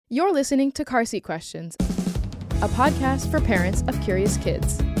You're listening to Car Seat Questions, a podcast for parents of curious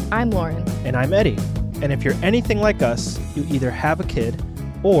kids. I'm Lauren. And I'm Eddie. And if you're anything like us, you either have a kid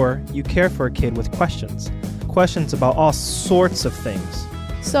or you care for a kid with questions. Questions about all sorts of things.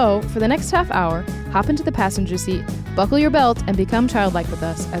 So, for the next half hour, hop into the passenger seat, buckle your belt, and become childlike with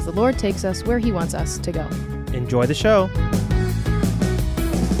us as the Lord takes us where He wants us to go. Enjoy the show.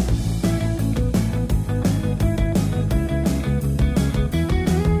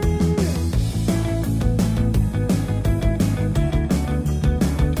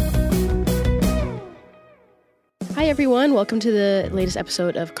 Hi everyone, welcome to the latest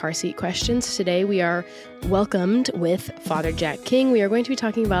episode of Car Seat Questions. Today we are welcomed with Father Jack King. We are going to be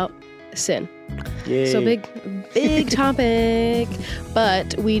talking about sin. Yay. So big topic.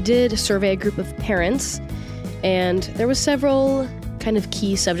 But we did survey a group of parents, and there was several kind of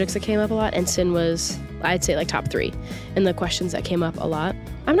key subjects that came up a lot, and sin was, I'd say, like top 3 in the questions that came up a lot.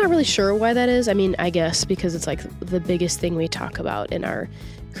 I'm not really sure why that is. I mean, I guess because it's like the biggest thing we talk about in our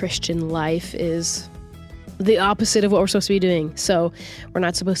Christian life is the opposite of what we're supposed to be doing. So we're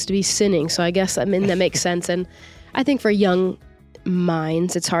not supposed to be sinning. So I guess, that makes sense. And I think for young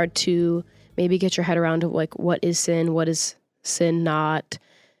minds, it's hard to maybe get your head around like, what is sin? What is sin not?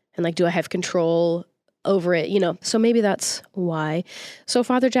 And like, do I have control over it? You know, so maybe that's why. So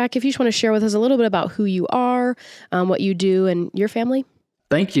Father Jack, if you just want to share with us a little bit about who you are, what you do and your family.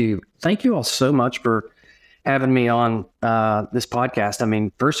 Thank you. Thank you all so much for having me on this podcast. I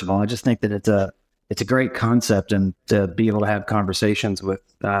mean, first of all, I just think that it's a great concept, and to be able to have conversations with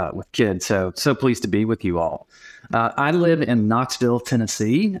kids. So pleased to be with you all. I live in Knoxville,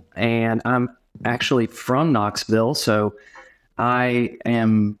 Tennessee, and I'm actually from Knoxville. So I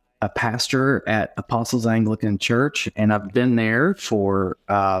am a pastor at Apostles Anglican Church, and I've been there for,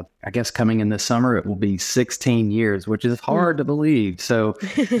 I guess coming in this summer, it will be 16 years, which is hard to believe. So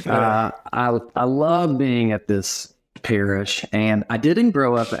I love being at this parish, and I didn't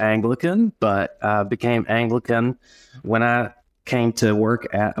grow up Anglican, but became Anglican when I came to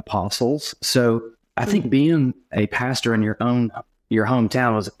work at Apostles. So I think being a pastor in your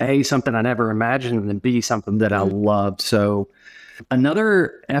hometown was something I never imagined, and B, something that I loved. So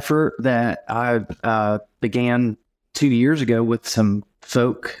another effort that I began 2 years ago with some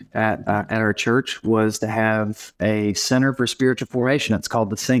folk at our church was to have a Center for Spiritual Formation. It's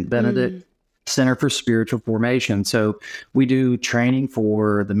called the St. Benedict Center for Spiritual Formation. So we do training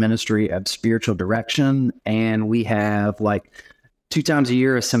for the ministry of spiritual direction, and we have like 2 times a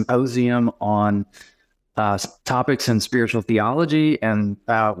year a symposium on topics in spiritual theology. And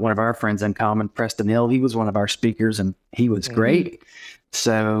one of our friends in common, Preston Hill, he was one of our speakers, and he was great.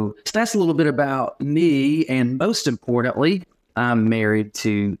 So that's a little bit about me, and most importantly, I'm married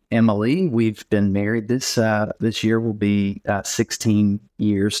to Emily. We've been married this year will be 16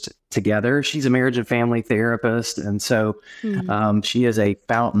 years together. She's a marriage and family therapist, and so she is a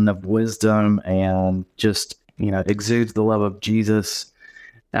fountain of wisdom and just exudes the love of Jesus.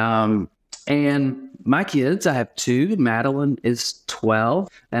 And my kids, I have 2. Madeline is 12,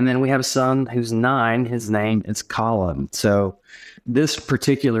 and then we have a son who's 9. His name is Colin. So this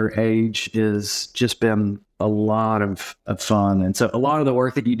particular age has just been a lot of fun. And so a lot of the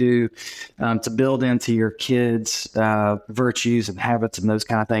work that you do to build into your kids' virtues and habits and those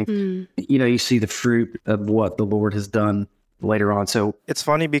kind of things, you see the fruit of what the Lord has done later on. So It's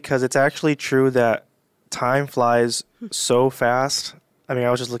funny because it's actually true that time flies so fast. I mean,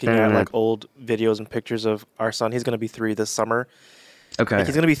 I was just looking at like old videos and pictures of our son. He's going to be 3 this summer. Okay. Like,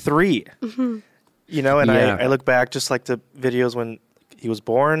 he's going to be 3, and I look back just like the videos when he was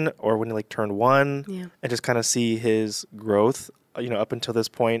born or when he like turned 1 and just kind of see his growth, up until this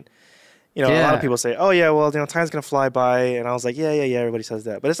point. A lot of people say, oh yeah, well, time's going to fly by. And I was like, yeah, everybody says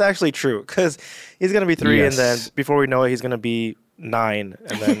that. But it's actually true because he's going to be 3 and then before we know it, he's going to be 9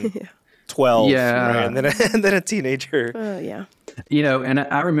 and then 12 right? and then a teenager. And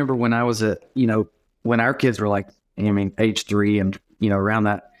I remember when I was when our kids were like, age 3 and, around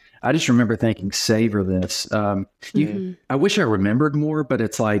that, I just remember thinking, savor this. I wish I remembered more, but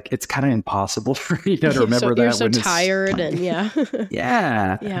it's like, it's kind of impossible for you to remember that. You're so tired and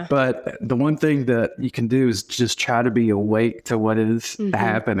yeah. But the one thing that you can do is just try to be awake to what is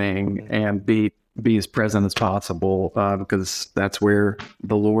happening and be as present as possible because that's where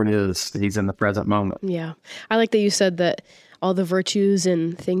the Lord is. He's in the present moment. Yeah. I like that you said that all the virtues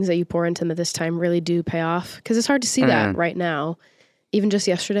and things that you pour into them at this time really do pay off, because it's hard to see that right now. Even just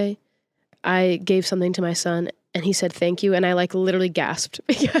yesterday, I gave something to my son and he said thank you, and I like literally gasped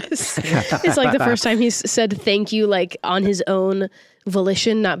because it's like the first time he's said thank you like on his own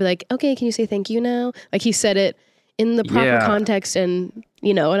volition, not be like, okay, can you say thank you now? Like he said it in the proper context, and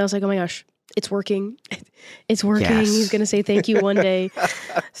and I was like, oh my gosh, it's working. It's working. Yes. He's going to say thank you one day.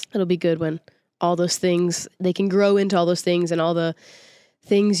 It'll be good when all those things, they can grow into all those things, and all the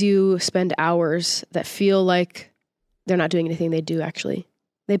things you spend hours that feel like they're not doing anything, they do actually.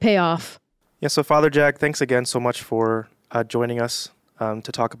 They pay off. Yeah, so Father Jack, thanks again so much for joining us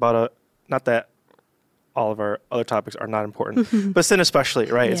to talk about, not that all of our other topics are not important, but sin especially,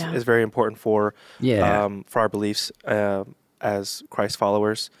 right, is very important for our beliefs as Christ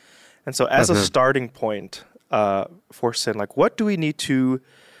followers. And so as a starting point for sin, like what do we need to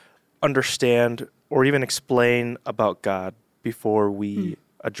understand or even explain about God before we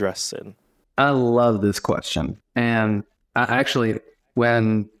address sin? I love this question. And I actually,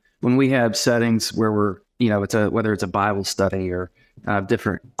 when we have settings where we're, whether it's a Bible study or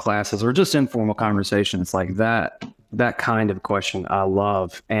different classes or just informal conversation, it's like that kind of question I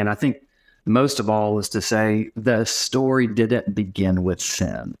love. And I think most of all is to say the story didn't begin with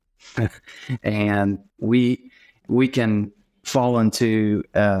sin. And we can fall into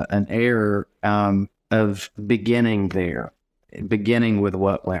an error of beginning with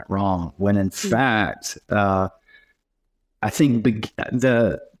what went wrong, when in fact, I think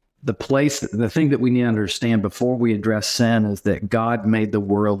the thing that we need to understand before we address sin is that God made the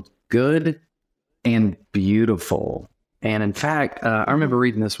world good and beautiful. And in fact, I remember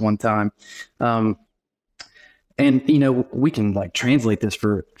reading this one time, and we can like translate this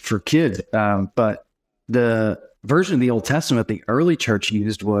for kids, but the version of the Old Testament the early church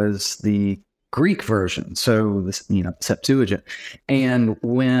used was the Greek version, so this, Septuagint. And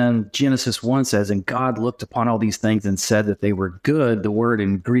when Genesis 1 says, and God looked upon all these things and said that they were good, the word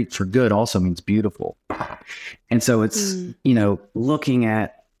in Greek for good also means beautiful. And so it's, looking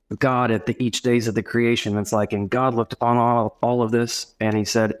at God at each days of the creation, it's like, and God looked upon all of this and he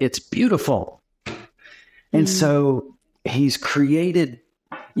said, it's beautiful. And so he's created,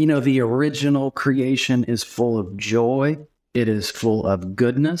 the original creation is full of joy. It is full of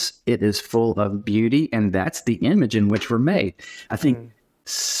goodness. It is full of beauty. And that's the image in which we're made. I think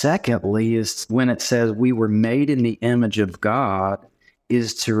secondly is when it says we were made in the image of God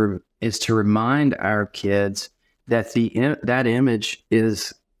is to remind our kids that that image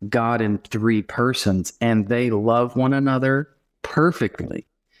is God in three persons, and they love one another perfectly.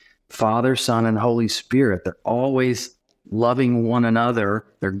 Father, Son, and Holy Spirit. They're always loving one another.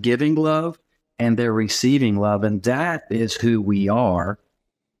 They're giving love and they're receiving love. And that is who we are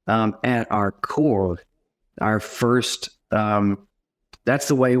at our core. Our first, that's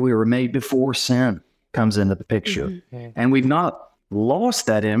the way we were made before sin comes into the picture. And we've not lost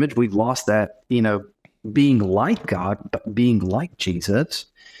that image. We've lost that, being like God, but being like Jesus.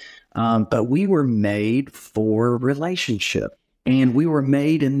 But we were made for relationship, and we were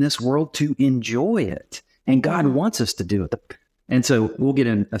made in this world to enjoy it. And God wants us to do it. And so we'll get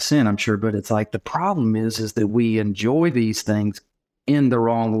in a sin, I'm sure, but it's like the problem is that we enjoy these things in the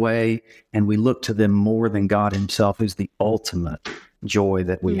wrong way, and we look to them more than God himself, who's the ultimate joy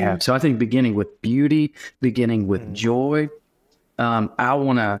that we have. So I think beginning with beauty, beginning with joy, I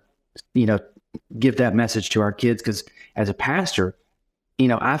want to, give that message to our kids, because as a pastor,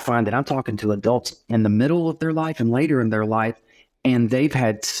 I find that I'm talking to adults in the middle of their life and later in their life, and they've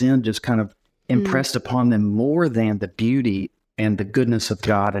had sin just kind of impressed upon them more than the beauty and the goodness of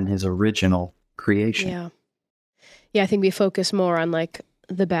God and his original creation. Yeah, I think we focus more on like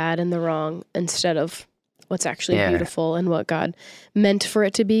the bad and the wrong instead of what's actually beautiful and what God meant for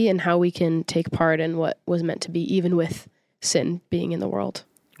it to be, and how we can take part in what was meant to be, even with sin being in the world.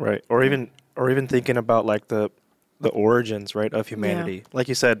 Right. Or even thinking about like the origins, right, of humanity. Yeah. Like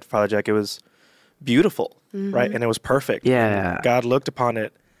you said, Father Jack, it was beautiful, right? And it was perfect. Yeah. God looked upon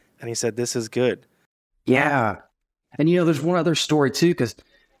it and he said, this is good. Yeah. And there's one other story too, because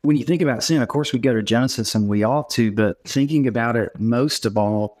when you think about sin, of course we go to Genesis and we ought to, but thinking about it most of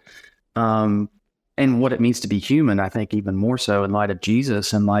all, and what it means to be human, I think even more so in light of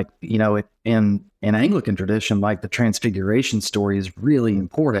Jesus. And like, in Anglican tradition, like the Transfiguration story is really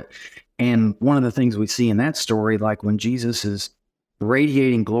important. And one of the things we see in that story, like when Jesus is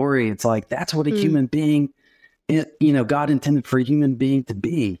radiating glory, it's like, that's what a human being, God intended for a human being to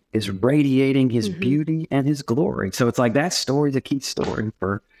be, is radiating his beauty and his glory. So it's like that story is a key story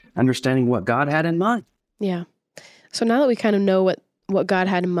for understanding what God had in mind. Yeah. So now that we kind of know what God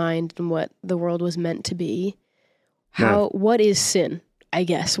had in mind and what the world was meant to be, what is sin? I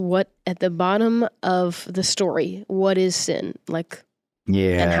guess what at the bottom of the story, what is sin? Like,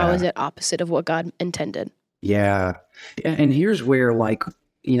 and how is it opposite of what God intended? Yeah. And here's where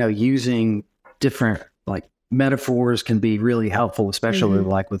using different metaphors can be really helpful, especially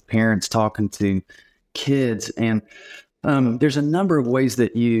like with parents talking to kids. And there's a number of ways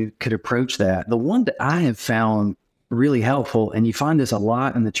that you could approach that. The one that I have found really helpful, and you find this a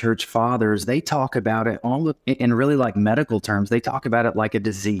lot in the church fathers, they talk about it in really like medical terms. They talk about it like a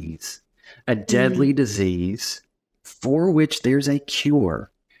disease, a deadly disease for which there's a cure.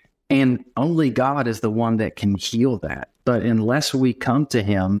 And only God is the one that can heal that. But unless we come to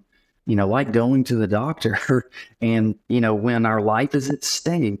him, like going to the doctor and, when our life is at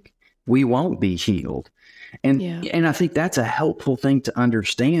stake, we won't be healed. And I think that's a helpful thing to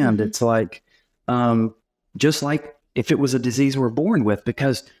understand. It's like, just like if it was a disease we're born with,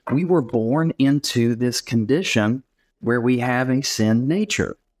 because we were born into this condition where we have a sin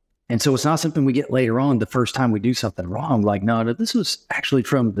nature. And so it's not something we get later on the first time we do something wrong. Like, no, this was actually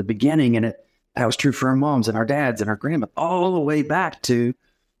from the beginning, and that was true for our moms and our dads and our grandma, all the way back to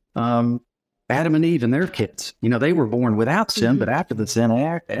Adam and Eve and their kids. They were born without sin, but after the sin,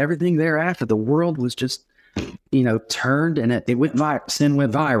 everything thereafter, the world was just, turned, and sin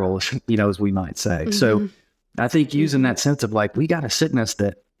went viral, as we might say. So I think using that sense of like, we got a sickness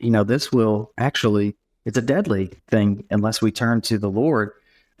that, this will actually, it's a deadly thing unless we turn to the Lord.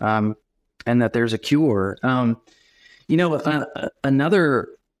 And that there's a cure. Another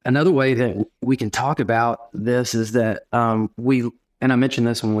way that we can talk about this is that and I mentioned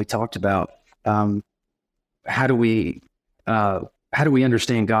this when we talked about how do we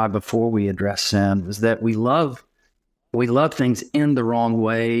understand God before we address sin, is that we love things in the wrong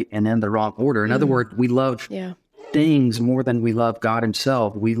way and in the wrong order. In other words, we love things more than we love God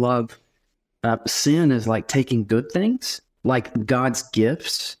himself. We love sin is like taking good things, like God's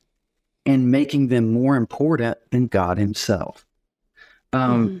gifts, and making them more important than God himself.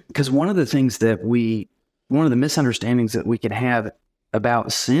 Because one of the misunderstandings that we could have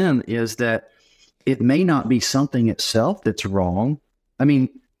about sin is that it may not be something itself that's wrong. I mean,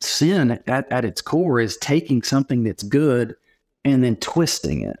 sin at its core is taking something that's good and then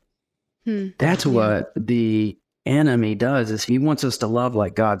twisting it. That's what the enemy does, is he wants us to love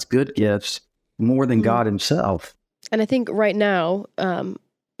like God's good gifts more than God himself. And I think right now,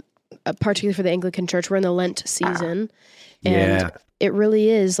 particularly for the Anglican Church, we're in the Lent season. And it really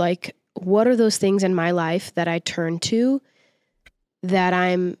is like, what are those things in my life that I turn to that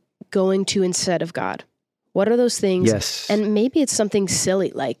I'm going to instead of God? What are those things? Yes. And maybe it's something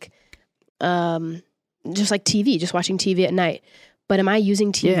silly, like just like TV, just watching TV at night. But am I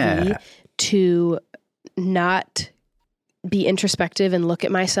using TV to not be introspective and look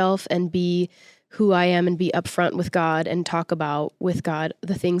at myself and be who I am and be upfront with God and talk about with God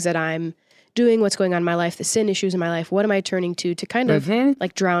the things that I'm doing, what's going on in my life, the sin issues in my life? What am I turning to kind of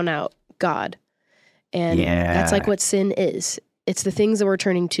like drown out God? And that's like what sin is. It's the things that we're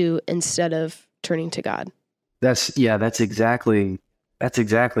turning to instead of turning to God. That's exactly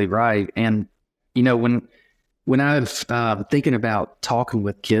right. And, when I was thinking about talking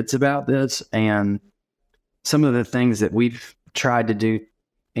with kids about this and some of the things that we've tried to do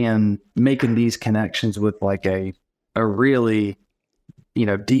and making these connections with like a really,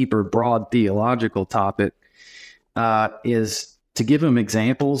 deeper, broad theological topic, is to give them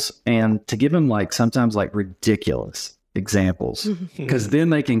examples and to give them like sometimes like ridiculous examples, because then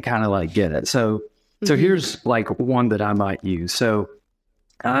they can kind of like get it. So here's like one that I might use. So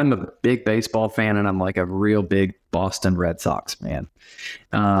I'm a big baseball fan, and I'm like a real big Boston Red Sox fan.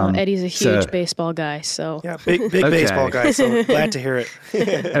 Eddie's a huge baseball guy, so yeah, big baseball guy. So glad to hear it.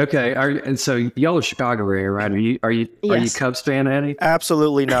 Okay, and so y'all are Chicago area, right? Are you Cubs fan, Eddie?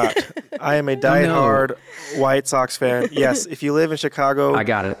 Absolutely not. I am a diehard White Sox fan. Yes, if you live in Chicago, I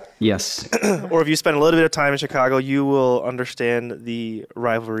got it. Yes, or if you spend a little bit of time in Chicago, you will understand the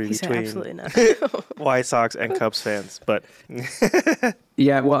rivalry between absolutely not. White Sox and Cubs fans. But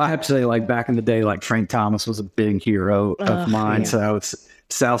yeah, well, I have to say, like back in the day, like Frank Thomas was a big hero of mine. Yeah. So it's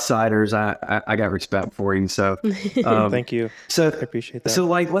Southsiders. I got respect for him. So thank you. So I appreciate that. So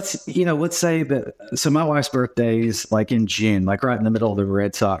like let's say that. So my wife's birthday is like in June, like right in the middle of the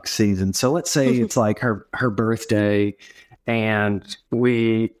Red Sox season. So let's say it's like her birthday, and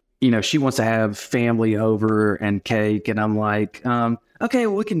she wants to have family over and cake, and I'm like, okay,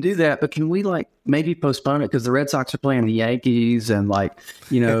 well, we can do that, but can we like maybe postpone it because the Red Sox are playing the Yankees, and like,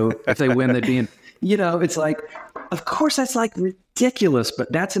 if they win, they'd be in, it's like, of course that's like ridiculous,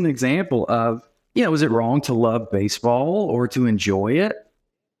 but that's an example of, is it wrong to love baseball or to enjoy it?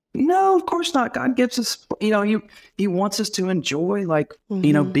 No, of course not. God gives us, he wants us to enjoy like,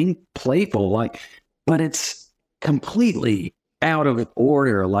 being playful, like, but it's completely out of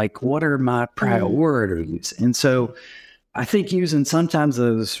order. Like, what are my priorities? And so I think using sometimes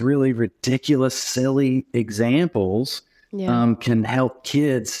those really ridiculous, silly examples can help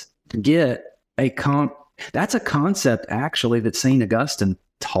kids get that's a concept actually that St. Augustine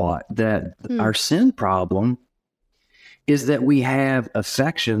taught, that our sin problem is that we have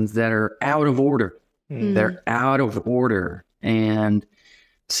affections that are out of order. They're out of order. And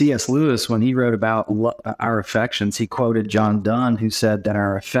C.S. Lewis, when he wrote about our affections, he quoted John Donne, who said that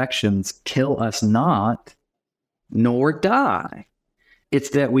our affections kill us not, nor die.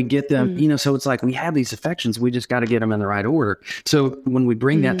 It's that we get them, so it's like we have these affections, we just got to get them in the right order. So when we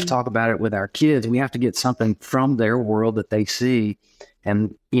bring that to talk about it with our kids, we have to get something from their world that they see.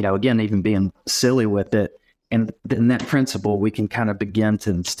 And, again, even being silly with it. And then that principle, we can kind of begin to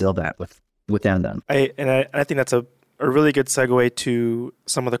instill that within them. I think that's a really good segue to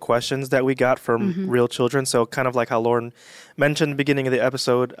some of the questions that we got from real children. So kind of like how Lauren mentioned at the beginning of the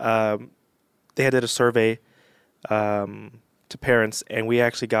episode, they did a survey to parents, and we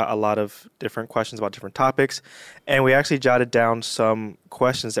actually got a lot of different questions about different topics. And we actually jotted down some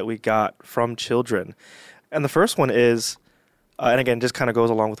questions that we got from children. And the first one is, and again, just kind of goes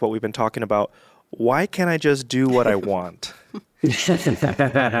along with what we've been talking about, why can't I just do what I want?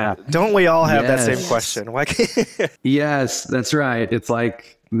 Don't we all have that same question? Why can't Yes, that's right. It's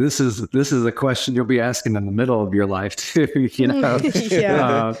like this is a question you'll be asking in the middle of your life too,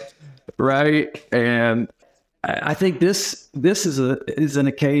 right? And I think this is an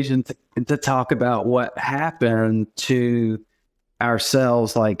occasion to talk about what happened to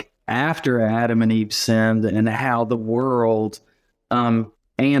ourselves, like after Adam and Eve sinned, and how the world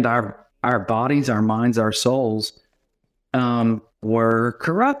and our bodies, our minds, our souls were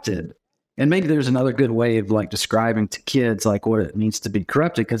corrupted. And maybe there's another good way of like describing to kids like what it means to be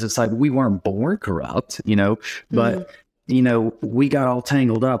corrupted, because it's like we weren't born corrupt, but we got all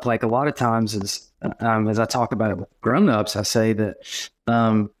tangled up. Like a lot of times as I talk about it with grown-ups, I say that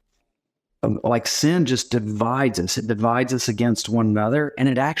like sin just divides us. It divides us against one another, and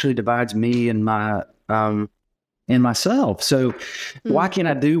it actually divides me and myself. So why can't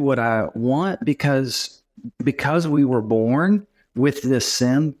I do what I want? Because we were born with this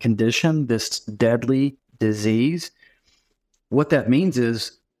sin condition, this deadly disease. What that means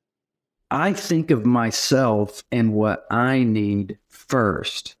is I think of myself and what I need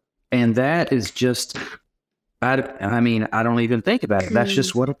first. And that is just, I don't even think about it. That's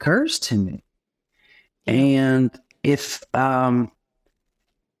just what occurs to me. And if, and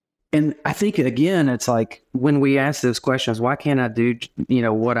I think, again, it's like when we ask those questions, why can't I do,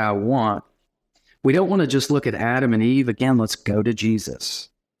 what I want? We don't want to just look at Adam and Eve. Again, let's go to Jesus,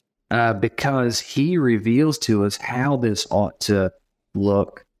 because he reveals to us how this ought to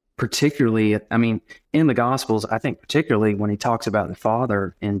look, particularly, in the Gospels, I think particularly when he talks about the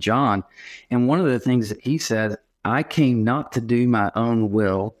Father in John. And one of the things that he said, I came not to do my own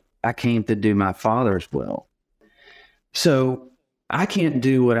will, I came to do my Father's will. So I can't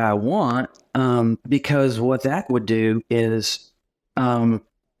do what I want, because what that would do is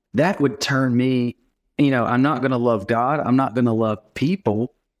that would turn me, I'm not going to love God. I'm not going to love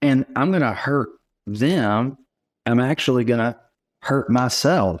people, and I'm going to hurt them. I'm actually going to hurt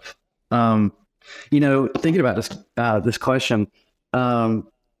myself. Thinking about this question, I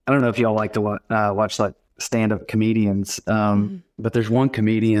don't know if y'all like to watch like stand-up comedians, but there's one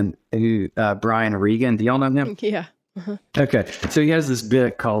comedian who, Brian Regan. Do y'all know him? Yeah. Okay. So he has this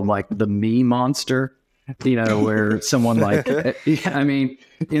bit called like the Me Monster, where someone like,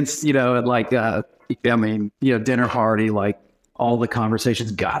 dinner party, like all the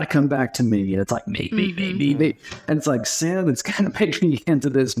conversations got to come back to me. And it's like me. And it's like sin, it's kind of making me into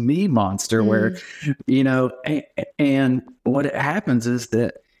this me monster where, and what happens is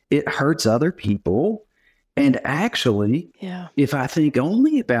that it hurts other people. And actually, if I think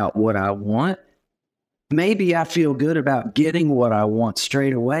only about what I want, maybe I feel good about getting what I want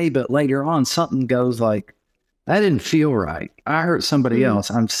straight away, but later on something goes like, that didn't feel right. I hurt somebody else.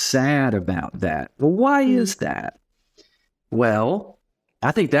 I'm sad about that. Well, why is that? Well,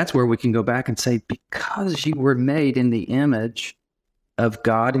 I think that's where we can go back and say, because you were made in the image of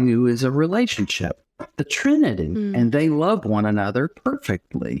God, who is a relationship, the Trinity, and they love one another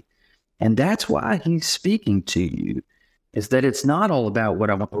perfectly. And that's why he's speaking to you, is that it's not all about what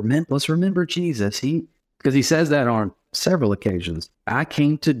I want. Let's remember Jesus. Because he says that on several occasions. I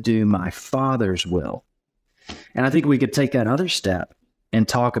came to do my Father's will. And I think we could take that other step and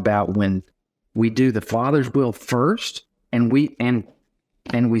talk about when we do the Father's will first, and we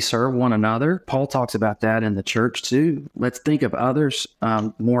serve one another. Paul talks about that in the church too. Let's think of others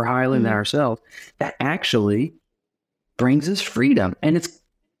more highly than ourselves. That actually brings us freedom. And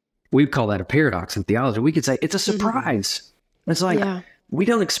we call that a paradox in theology. We could say it's a surprise. It's like, we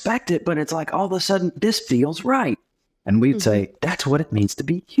don't expect it, but it's like all of a sudden this feels right. And we'd say that's what it means to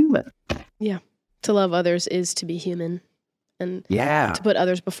be human. Yeah. To love others is to be human and Yeah. to put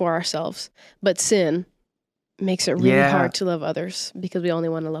others before ourselves. But sin makes it really hard to love others because we only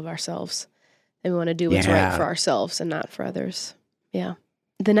want to love ourselves and we want to do what's right for ourselves and not for others. Yeah.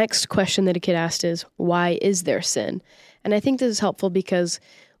 The next question that a kid asked is, why is there sin? And I think this is helpful because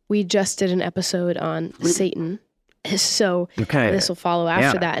we just did an episode on Satan. So this will follow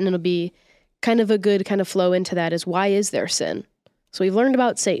after that, and it'll be kind of a good kind of flow into that is, why is there sin? So we've learned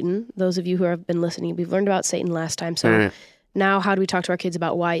about Satan. Those of you who have been listening, we've learned about Satan last time. So now how do we talk to our kids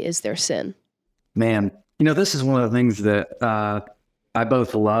about why is there sin? Man, this is one of the things that I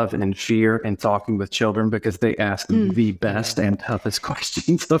both love and fear in talking with children because they ask the best and toughest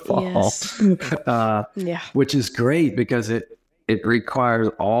questions of all, which is great because it requires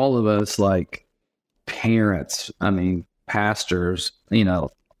all of us, like parents, pastors,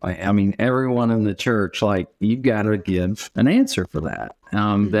 everyone in the church, like, you've got to give an answer for that.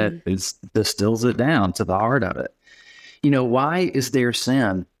 That distills it down to the heart of it. Why is there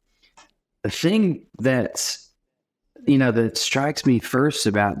sin? The thing that's, that strikes me first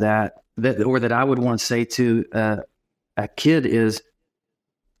about that I would want to say to a kid is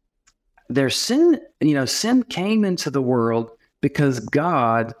there's sin. Sin came into the world because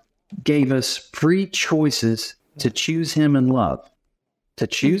God gave us free choices to choose him in love, to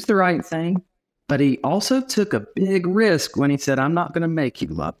choose the right thing. But he also took a big risk when he said, I'm not going to make you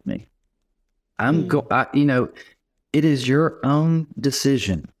love me. It is your own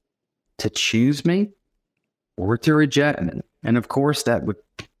decision to choose me or to reject me. And of course, that would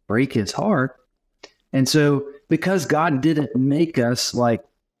break his heart. And so because God didn't make us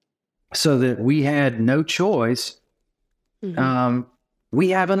so that we had no choice, we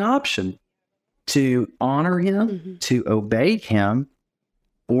have an option to honor him, to obey him,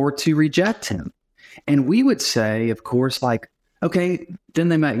 or to reject him. And we would say, of course, okay, then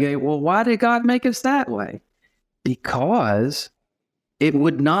they might go, well, why did God make us that way? Because it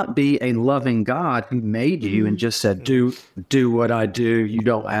would not be a loving God who made you and just said, do what I do. You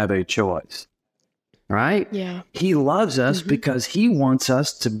don't have a choice. Right? Yeah. He loves us because he wants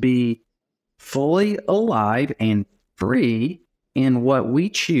us to be fully alive and free in what we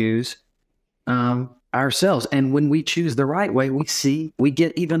choose ourselves. And when we choose the right way, we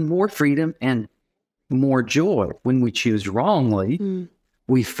get even more freedom and more joy. When we choose wrongly,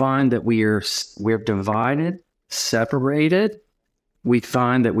 we find that we're divided, separated. We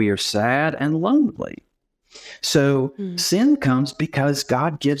find that we are sad and lonely. So sin comes because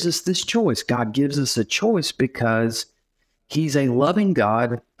God gives us this choice. God gives us a choice because he's a loving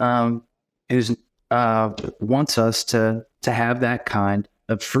God who wants us to have that kind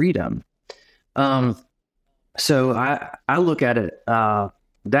of freedom. So I look at it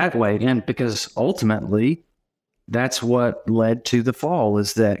that way, and because ultimately that's what led to the fall,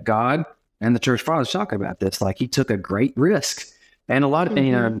 is that God and the church fathers talk about this. He took a great risk. And a lot of,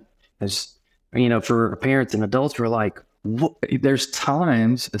 for parents and adults, we're like, there's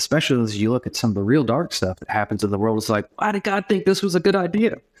times, especially as you look at some of the real dark stuff that happens in the world, it's like, why did God think this was a good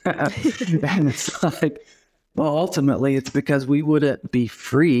idea? And it's like, well, ultimately, it's because we wouldn't be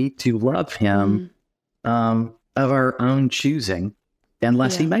free to love him of our own choosing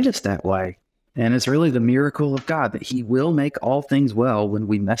unless he made us that way. And it's really the miracle of God that he will make all things well when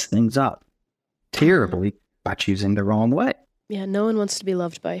we mess things up terribly by choosing the wrong way. Yeah, no one wants to be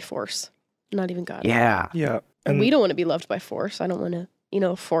loved by force, not even God. Yeah. Yeah. And we don't want to be loved by force. I don't want to,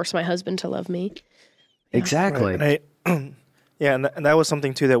 force my husband to love me. Yeah. Exactly. Right. And that was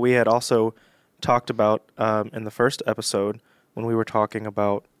something, too, that we had also talked about in the first episode when we were talking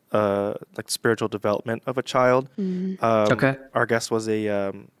about spiritual development of a child. Okay. Our guest was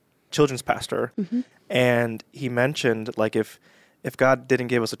a children's pastor, and he mentioned, if God didn't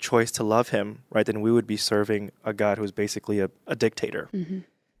give us a choice to love him, right, then we would be serving a God who is basically a dictator.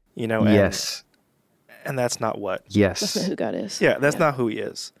 Yes. And that's not what. Yes. That's not who God is. Yeah, that's not who he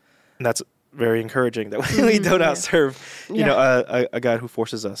is. And that's very encouraging that we don't outserve, a God who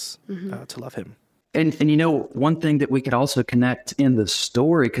forces us to love him. And one thing that we could also connect in the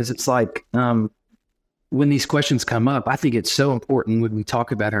story, because it's when these questions come up, I think it's so important when we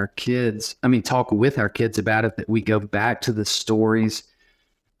talk about our kids, talk with our kids about it, that we go back to the stories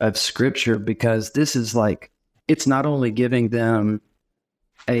of Scripture, because this is it's not only giving them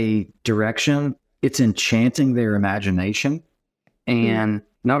a direction, it's enchanting their imagination. And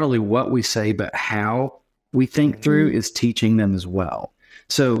not only what we say, but how we think through is teaching them as well.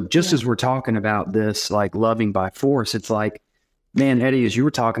 So just as we're talking about this, loving by force, it's man, Eddie, as you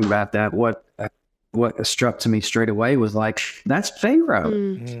were talking about that, what struck to me straight away was that's Pharaoh.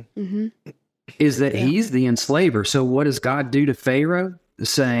 Is that he's the enslaver. So what does God do to Pharaoh?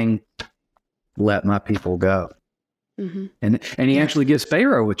 Saying, let my people go. Mm-hmm. And he actually gives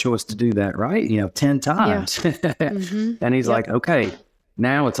Pharaoh a choice to do that, right? 10 times. Yeah. Mm-hmm. And he's like, okay,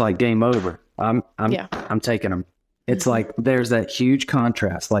 now it's like game over. I'm taking them. It's like there's that huge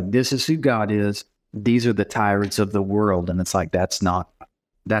contrast. Like, this is who God is. These are the tyrants of the world. And it's like, that's not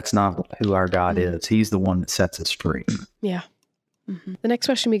who our God is. He's the one that sets us free. Yeah. Mm-hmm. The next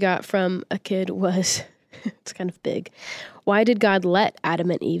question we got from a kid was, it's kind of big. Why did God let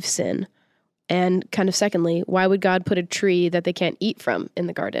Adam and Eve sin? And kind of secondly, why would God put a tree that they can't eat from in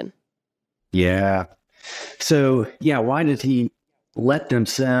the garden? Yeah. So, why did he let them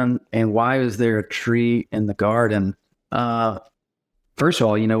sin? And why is there a tree in the garden? First of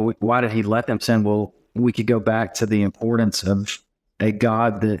all, why did he let them sin? Well, we could go back to the importance of a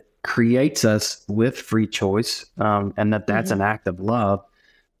God that creates us with free choice, and that's an act of love.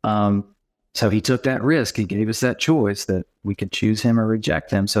 So he took that risk. He gave us that choice that we could choose him or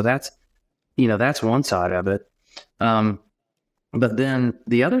reject him. So that's one side of it. But then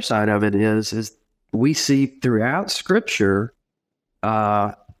the other side of it is we see throughout Scripture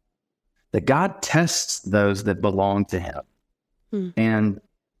that God tests those that belong to him. And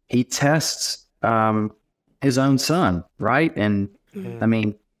he tests his own son, right? And I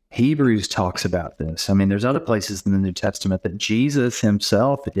mean, Hebrews talks about this. I mean, there's other places in the New Testament that Jesus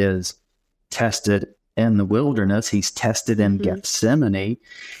himself is tested in the wilderness. He's tested in Gethsemane.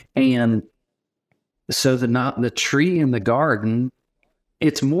 And so the tree in the garden,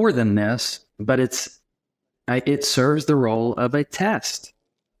 it's more than this, but it serves the role of a test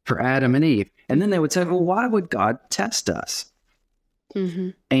for Adam and Eve. And then they would say, well, why would God test us?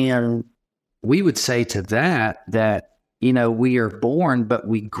 And we would say to that, we are born, but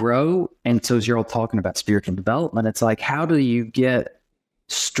we grow. And so as you're all talking about spiritual development, it's like, how do you get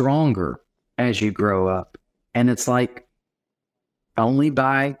stronger as you grow up? And it's like only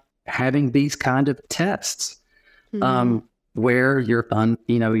by having these kind of tests, where you're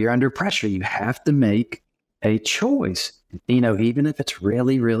under pressure. You have to make a choice, even if it's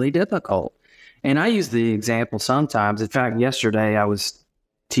really, really difficult. And I use the example sometimes. In fact, yesterday I was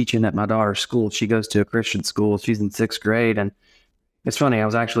teaching at my daughter's school. She goes to a Christian school. She's in 6th grade. And it's funny, I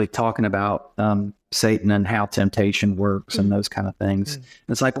was actually talking about Satan and how temptation works and those kind of things. And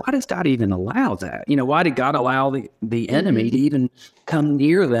it's like, why does God even allow that? Why did God allow the enemy to even come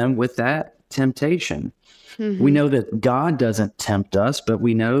near them with that temptation? We know that God doesn't tempt us, but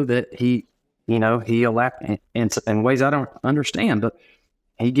we know that he elect in ways I don't understand, but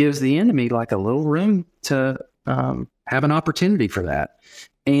he gives the enemy like a little room to have an opportunity for that.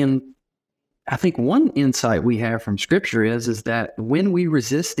 And I think one insight we have from Scripture is that when we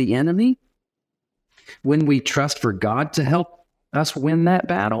resist the enemy, when we trust for God to help us win that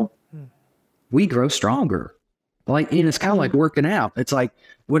battle, we grow stronger. And it's kind of like working out. It's like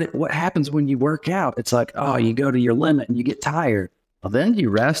what happens when you work out? It's like, you go to your limit and you get tired. Well, then you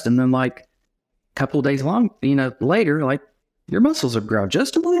rest, and then like a couple of days later, like your muscles have grown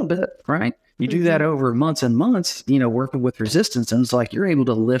just a little bit, right? You do that over months and months, working with resistance, and it's like you're able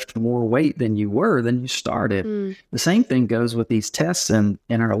to lift more weight than you were than you started. The same thing goes with these tests in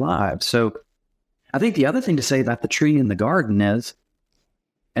our lives. So I think the other thing to say about the tree in the garden is,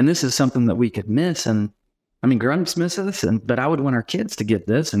 and this is something that we could miss, and I mean, grown-ups miss this, but I would want our kids to get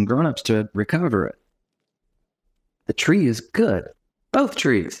this and grown-ups to recover it. The tree is good. Both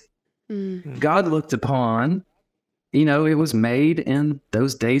trees. God looked upon, it was made in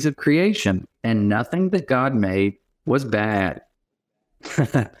those days of creation, and nothing that God made was bad.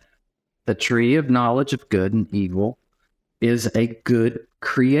 The tree of knowledge of good and evil is a good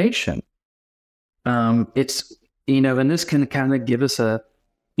creation. It's, and this can kind of give us a,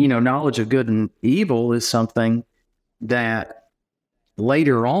 knowledge of good and evil is something that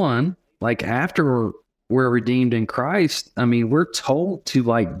later on, like after we're redeemed in Christ, I mean, we're told to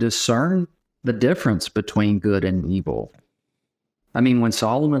like discern the difference between good and evil. I mean, when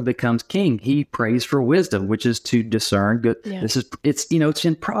Solomon becomes king, he prays for wisdom, which is to discern good. Yeah. It's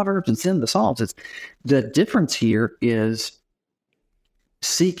in Proverbs, it's in the Psalms. The difference here is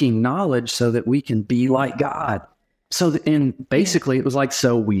seeking knowledge so that we can be like God. And basically it was like,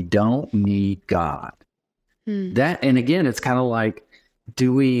 so we don't need God. And again, it's kind of like,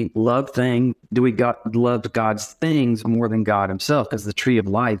 do we love God's things more than God himself? Because the tree of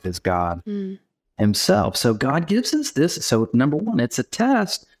life is God himself. So God gives us this. So number one, it's a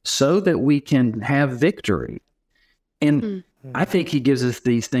test so that we can have victory. And I think he gives us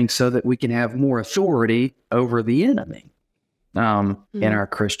these things so that we can have more authority over the enemy. In our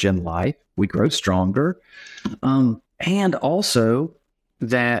Christian life, we grow stronger. And also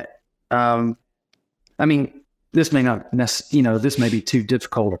that, this may not this may be too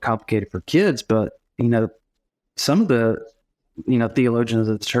difficult or complicated for kids, but some of the theologians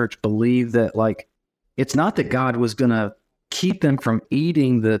of the church believe that like it's not that God was going to keep them from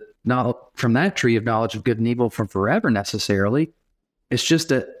eating from that tree of knowledge of good and evil from forever necessarily. It's just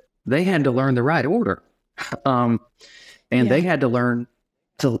that they had to learn the right order, and they had to learn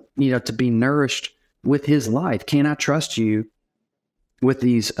to be nourished with His life. Can I trust you with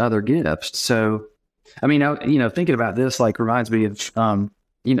these other gifts? So, I mean, thinking about this like reminds me of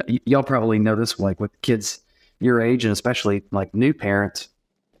y'all probably know this, like with kids your age and especially like new parents.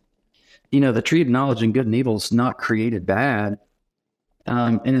 The tree of knowledge and good and evil is not created bad.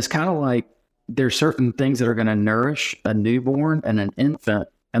 And it's kind of like there's certain things that are going to nourish a newborn and an infant,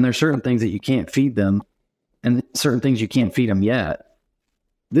 and there's certain things that you can't feed them, and certain things you can't feed them yet.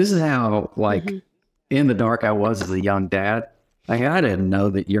 This is how in the dark I was as a young dad. Like, I didn't know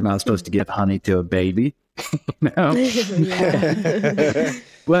that you're not supposed to give honey to a baby.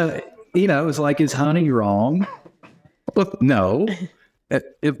 Well, it's like, is honey wrong? Look, no.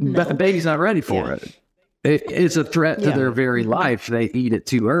 If the baby's not ready for it, it's a threat to their very life. They eat it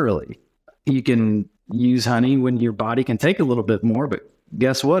too early. You can use honey when your body can take a little bit more, but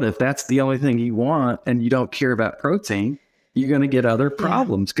guess what? If that's the only thing you want and you don't care about protein, you're going to get other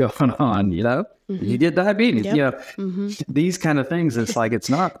problems going on, You get diabetes, these kind of things. It's like, it's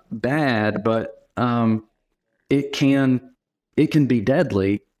not bad, but it can be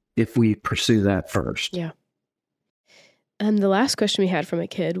deadly if we pursue that first. Yeah. The last question we had from a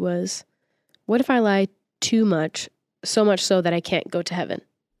kid was, what if I lie too much, so much so that I can't go to heaven?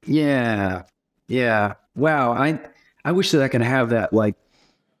 Yeah. Yeah. Wow. I wish that I could have that like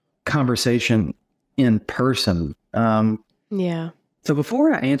conversation in person. Yeah. So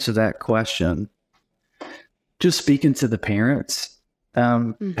before I answer that question, just speaking to the parents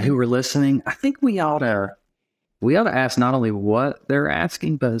who are listening, I think we ought to ask not only what they're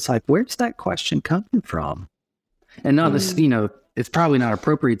asking, but it's like, where's that question coming from? And not this, it's probably not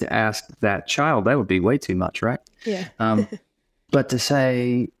appropriate to ask that child. That would be way too much, right? Yeah. But to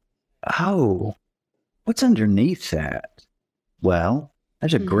say, oh, what's underneath that? Well,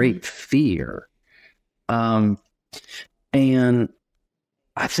 there's a great fear. And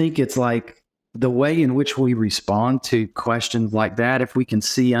I think it's like the way in which we respond to questions like that, if we can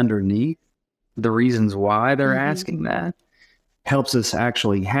see underneath the reasons why they're asking that, helps us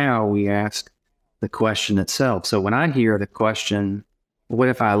actually how we ask the question itself. So when I hear the question, what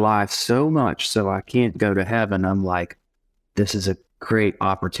if I lie so much so I can't go to heaven? I'm like, this is a great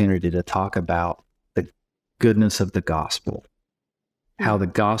opportunity to talk about the goodness of the gospel, how the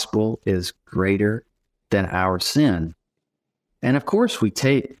gospel is greater than our sin. And of course, we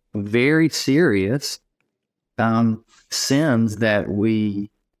take very serious sins that we,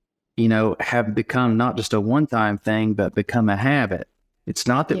 have become not just a one-time thing, but become a habit. It's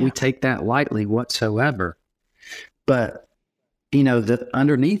not that we take that lightly whatsoever. But,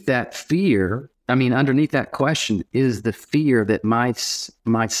 underneath that fear, underneath that question is the fear that my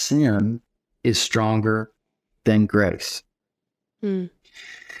sin is stronger than grace. And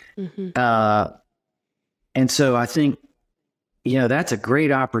so I think, that's a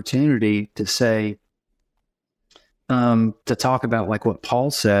great opportunity to say, to talk about like what Paul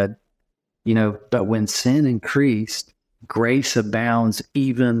said, but when sin increased, grace abounds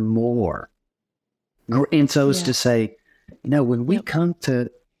even more. And so it's to say, when we come to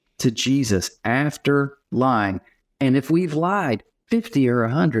Jesus after lying, and if we've lied 50 or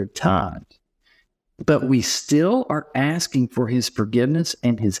 100 times, but we still are asking for His forgiveness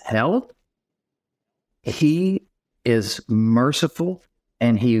and His help, He is merciful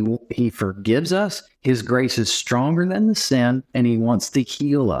and He forgives us. His grace is stronger than the sin, and He wants to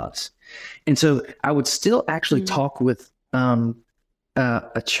heal us. And so I would still actually talk with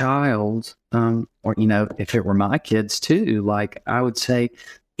a child, or, if it were my kids too, like I would say,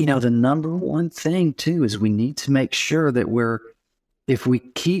 the number one thing too is we need to make sure that if we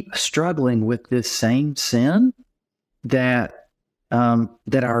keep struggling with this same sin, that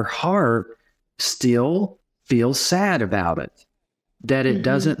our heart still feels sad about it, that it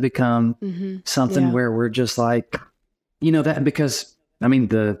doesn't become something where we're just like, that, because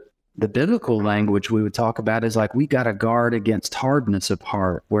the biblical language we would talk about is like, we got to guard against hardness of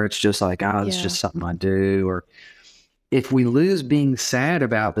heart, where it's just like, it's just something I do. Or if we lose being sad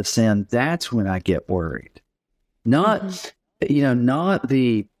about the sin, that's when I get worried. Not, not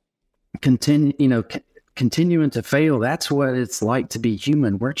the continuing to fail. That's what it's like to be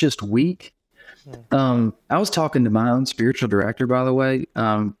human. We're just weak. I was talking to my own spiritual director, by the way,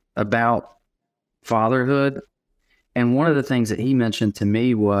 about fatherhood. And one of the things that he mentioned to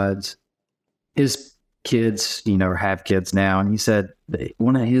me was kids, or have kids now. And he said that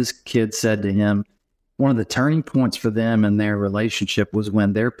one of his kids said to him, one of the turning points for them in their relationship was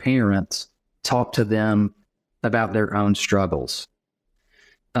when their parents talked to them about their own struggles.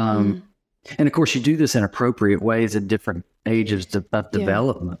 And of course, you do this in appropriate ways at different ages of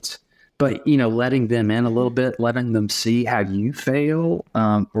development. But, letting them in a little bit, letting them see how you fail,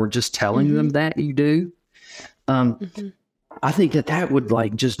 or just telling them that you do. I think that would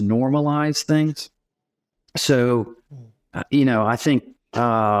just normalize things. So, I think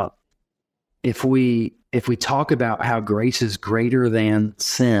if we talk about how grace is greater than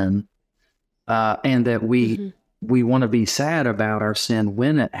sin, and that we want to be sad about our sin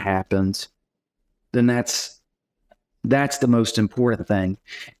when it happens, then that's the most important thing.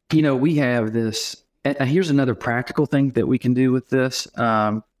 We have this. Here's another practical thing that we can do with this.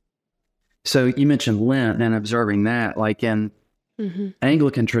 So you mentioned Lent and observing that, like in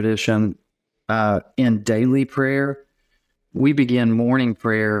Anglican tradition, in daily prayer, we begin morning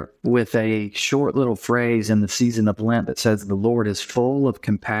prayer with a short little phrase in the season of Lent that says, "The Lord is full of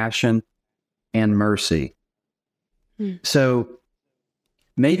compassion and mercy." So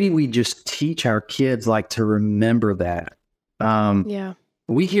maybe we just teach our kids to remember that.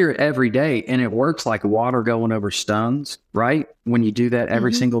 We hear it every day, and it works like water going over stones, right? When you do that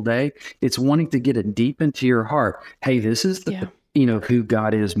every single day, it's wanting to get it deep into your heart. Hey, this is who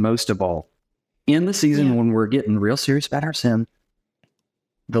God is most of all. In the season when we're getting real serious about our sin,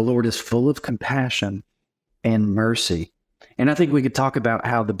 the Lord is full of compassion and mercy. And I think we could talk about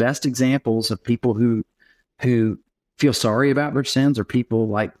how the best examples of people who feel sorry about their sins are people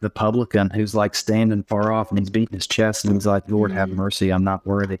like the publican who's standing far off and he's beating his chest and he's like, "Lord, have mercy, I'm not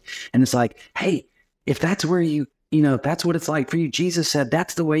worthy." And it's like, hey, if that's where if that's what it's like for you, Jesus said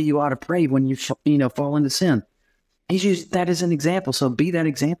that's the way you ought to pray when you fall into sin. He's used that as an example. So be that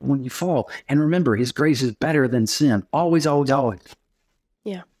example when you fall. And remember, his grace is better than sin. Always, always, always.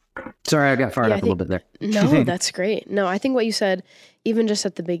 Yeah. Sorry, I got fired up a little bit there. No, that's great. No, I think what you said, even just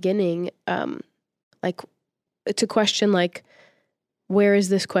at the beginning, to question, where is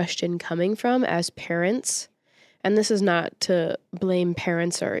this question coming from as parents? And this is not to blame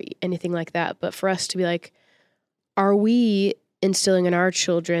parents or anything like that, but for us to be are we instilling in our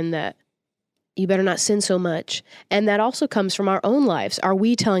children that you better not sin so much? And that also comes from our own lives. Are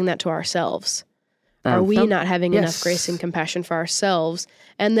we telling that to ourselves? Are we not having enough grace and compassion for ourselves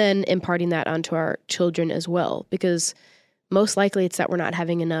and then imparting that onto our children as well? Because most likely it's that we're not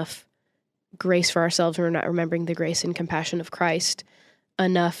having enough grace for ourselves and we're not remembering the grace and compassion of Christ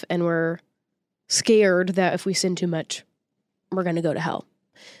enough, and we're scared that if we sin too much, we're going to go to hell.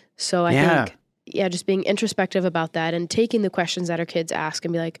 So I think, just being introspective about that and taking the questions that our kids ask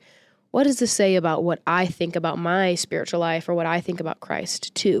and be what does this say about what I think about my spiritual life or what I think about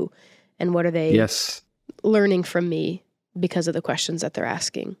Christ too? And what are they learning from me because of the questions that they're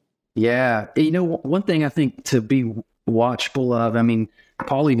asking? Yeah. One thing I think to be watchful of,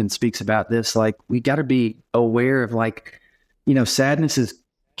 Paul even speaks about this, we got to be aware of sadness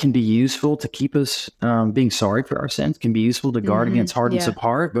can be useful to keep us being sorry for our sins, can be useful to guard against hardness of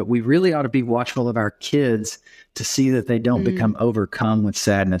heart, but we really ought to be watchful of our kids to see that they don't become overcome with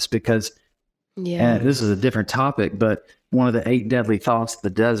sadness, because and this is a different topic, but one of the 8 deadly thoughts the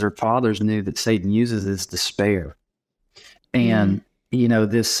desert fathers knew that Satan uses is despair. And,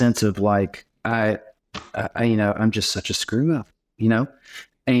 this sense of I'm just such a screw up,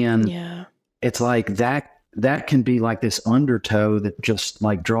 and it's that can be this undertow that just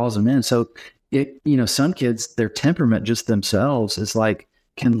draws them in. So some kids, their temperament just themselves is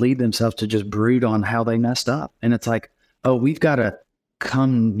can lead themselves to just brood on how they messed up. And it's we've got to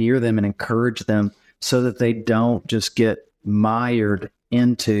come near them and encourage them so that they don't just get mired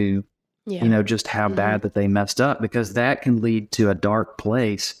into, just how bad that they messed up, because that can lead to a dark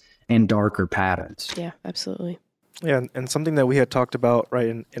place and darker patterns. Yeah, absolutely. Yeah, and something that we had talked about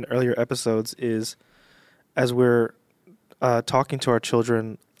in earlier episodes is, as we're talking to our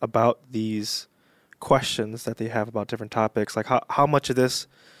children about these questions that they have about different topics, how much of this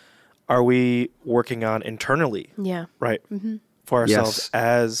are we working on internally? Yeah. Right. Mm-hmm. For ourselves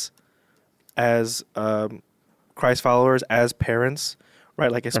as Christ followers, as parents,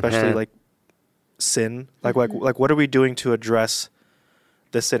 right? Especially sin, what are we doing to address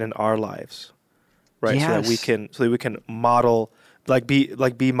the sin in our lives, right? Yes. So that we can model,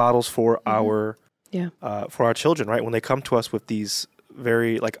 be models for our children, right? When they come to us with these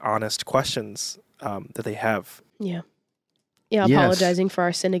very honest questions that they have. Yeah. Yeah. Apologizing for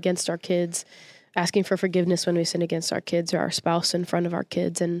our sin against our kids, asking for forgiveness when we sin against our kids or our spouse in front of our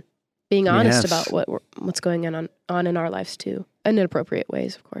kids, and being honest about what's going on in our lives too, in inappropriate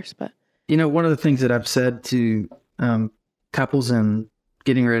ways, of course, but. One of the things that I've said to couples and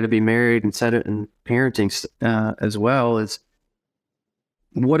getting ready to be married and said it in parenting as well is,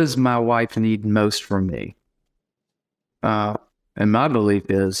 what does my wife need most from me? And my belief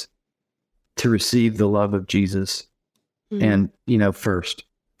is to receive the love of Jesus and, first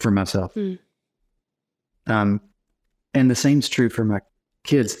for myself. And the same's true for my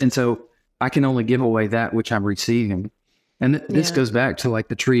kids. And so I can only give away that which I'm receiving. And this goes back to like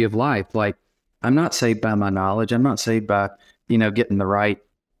the tree of life. Like, I'm not saved by my knowledge. I'm not saved by, getting the right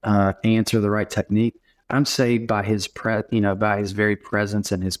answer, the right technique. I'm saved by his by his very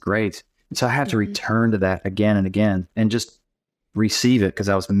presence and his grace. And so I have to return to that again and again and just receive it because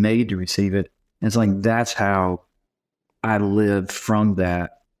I was made to receive it. And it's like, that's how I live from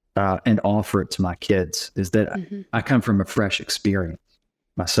that and offer it to my kids, is that I come from a fresh experience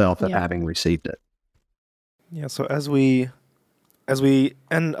myself of having received it. Yeah. So as we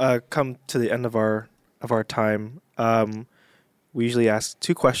come to the end of our time, we usually ask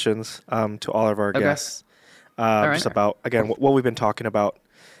 2 questions to all of our guests, just about, again, what we've been talking about.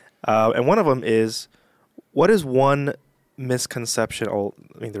 And one of them is, what is one misconception? I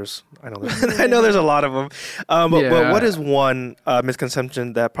know there's a lot of them, but what is one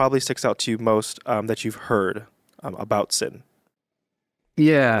misconception that probably sticks out to you most that you've heard about sin?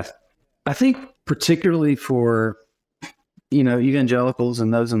 Yeah, I think particularly for evangelicals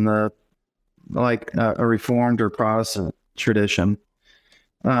and those in the a Reformed or Protestant tradition.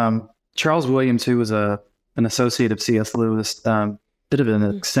 Charles Williams, who was an associate of C.S. Lewis, bit of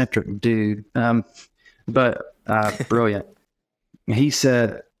an eccentric dude, but brilliant. He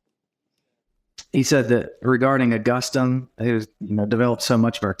said that regarding Augustine, who's developed so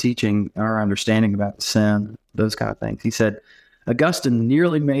much of our teaching, our understanding about sin, those kind of things. He said, Augustine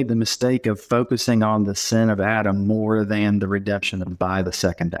nearly made the mistake of focusing on the sin of Adam more than the redemption by the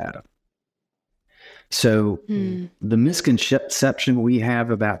second Adam. So the misconception we have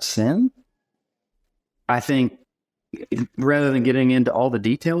about sin, I think, rather than getting into all the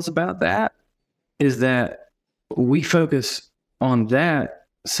details about that, is that we focus on that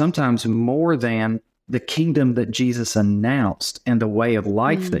sometimes more than the kingdom that Jesus announced and the way of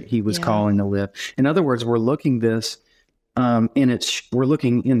life that he was calling to live. In other words, we're looking this we're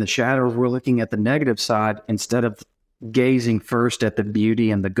looking in the shadows, we're looking at the negative side instead of gazing first at the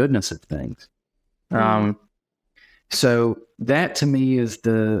beauty and the goodness of things. So that to me is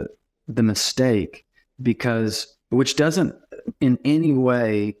the mistake, which doesn't in any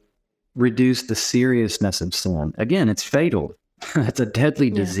way reduce the seriousness of sin. Again, it's fatal. It's a deadly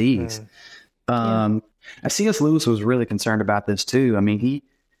disease. C.S. Lewis was really concerned about this too. I mean,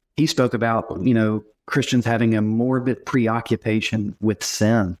 he spoke about, Christians having a morbid preoccupation with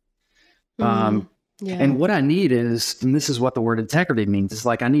sin. And what I need is, and this is what the word integrity means, it's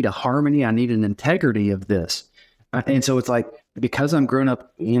like I need a harmony, I need an integrity of this. And so it's like, because I'm grown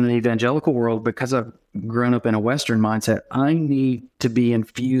up in an evangelical world, because I've grown up in a Western mindset, I need to be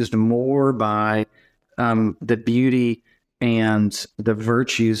infused more by the beauty and the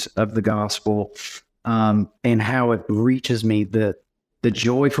virtues of the gospel, and how it reaches me, the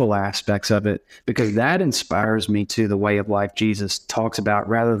joyful aspects of it, because that inspires me to the way of life Jesus talks about,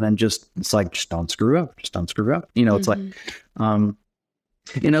 rather than just don't screw up, just don't screw up. It's like,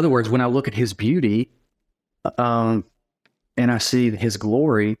 in other words, when I look at his beauty, and I see his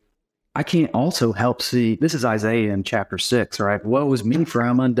glory, I can't also help see, this is Isaiah in chapter 6, right? Woe is me, for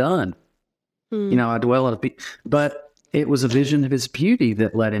I'm undone. I dwell in but it was a vision of his beauty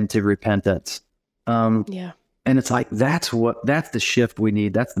that led him to repentance. And it's like, that's the shift we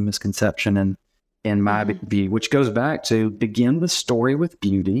need. That's the misconception in my view, which goes back to begin the story with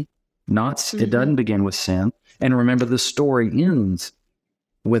beauty, it doesn't begin with sin. And remember, the story ends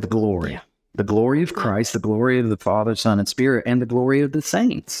with glory. The glory of Christ, the glory of the Father, Son, and Spirit, and the glory of the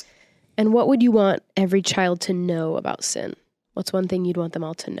saints. And what would you want every child to know about sin? What's one thing you'd want them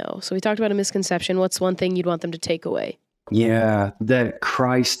all to know? So we talked about a misconception. What's one thing you'd want them to take away? Yeah, that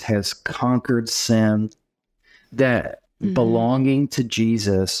Christ has conquered sin, that belonging to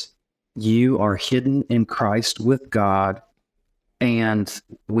Jesus, you are hidden in Christ with God, and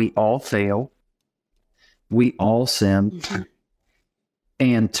we all fail. We all sin.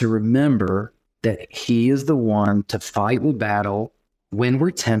 And to remember that he is the one to fight the battle when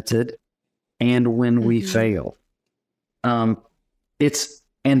we're tempted and when we fail. This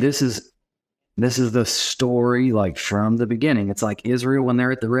is the story, like, from the beginning. It's like Israel when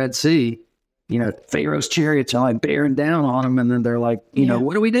they're at the Red Sea. Pharaoh's chariots are like bearing down on them, and then they're like,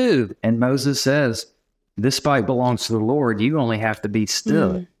 what do we do? And Moses says, this fight belongs to the Lord. You only have to be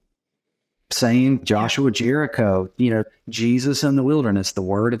still. saying Joshua, Jericho, Jesus in the wilderness, the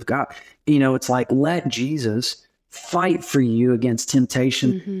word of God. It's like, let Jesus fight for you against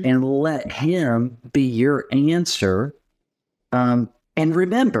temptation and let him be your answer. And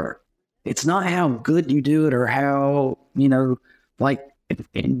remember, it's not how good you do it or how,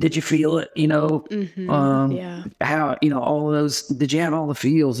 did you feel it? How, all of those, did you have all the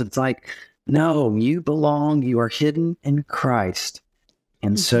feels? It's like, no, you belong, you are hidden in Christ.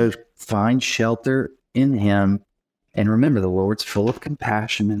 And so find shelter in him. And remember, the Lord's full of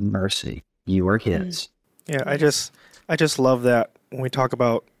compassion and mercy. You are his. Yeah, I just love that when we talk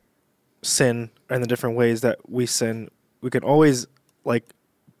about sin and the different ways that we sin, we can always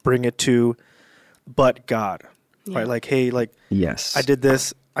bring it to but God. Right? Like, hey, yes, I did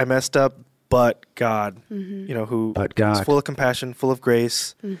this, I messed up, but God, who but God is full of compassion, full of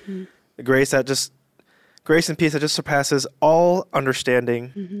grace, grace and peace that just surpasses all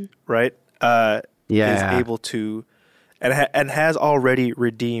understanding, right? Is able to, and has already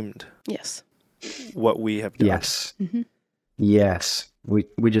redeemed. Yes. What we have done. Yes. Yes. We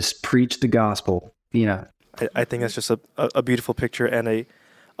just preach the gospel. I think that's just a beautiful picture and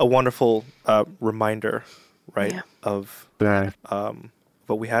a wonderful reminder, right, of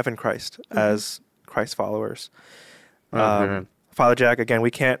what we have in Christ as Christ followers. Father Jack, again, we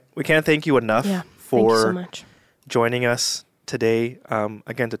can't thank you enough for so much. Joining us today.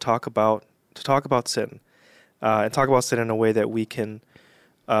 Again, to talk about sin, and talk about sin in a way that we can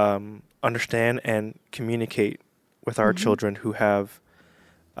understand and communicate with our children who have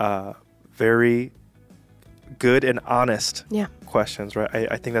very good and honest questions, right?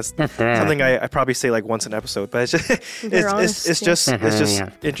 I think that's something I probably say once an episode, but it's just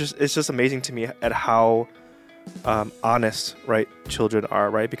it's just amazing to me at how honest, right, children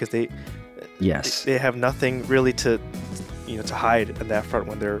are, right? Because they have nothing really to hide in that front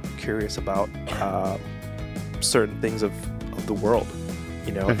when they're curious about certain things of the world,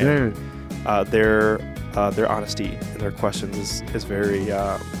 and their honesty and their questions is very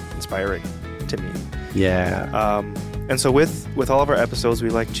inspiring to me. Yeah. And so with all of our episodes, we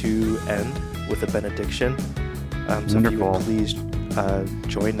like to end with a benediction. So if you would please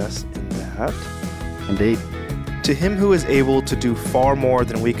join us in that. Indeed. To him who is able to do far more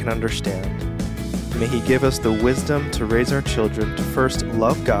than we can understand, may he give us the wisdom to raise our children to first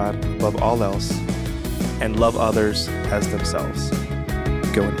love God above all else and love others as themselves.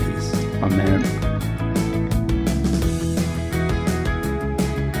 Go in peace. Amen.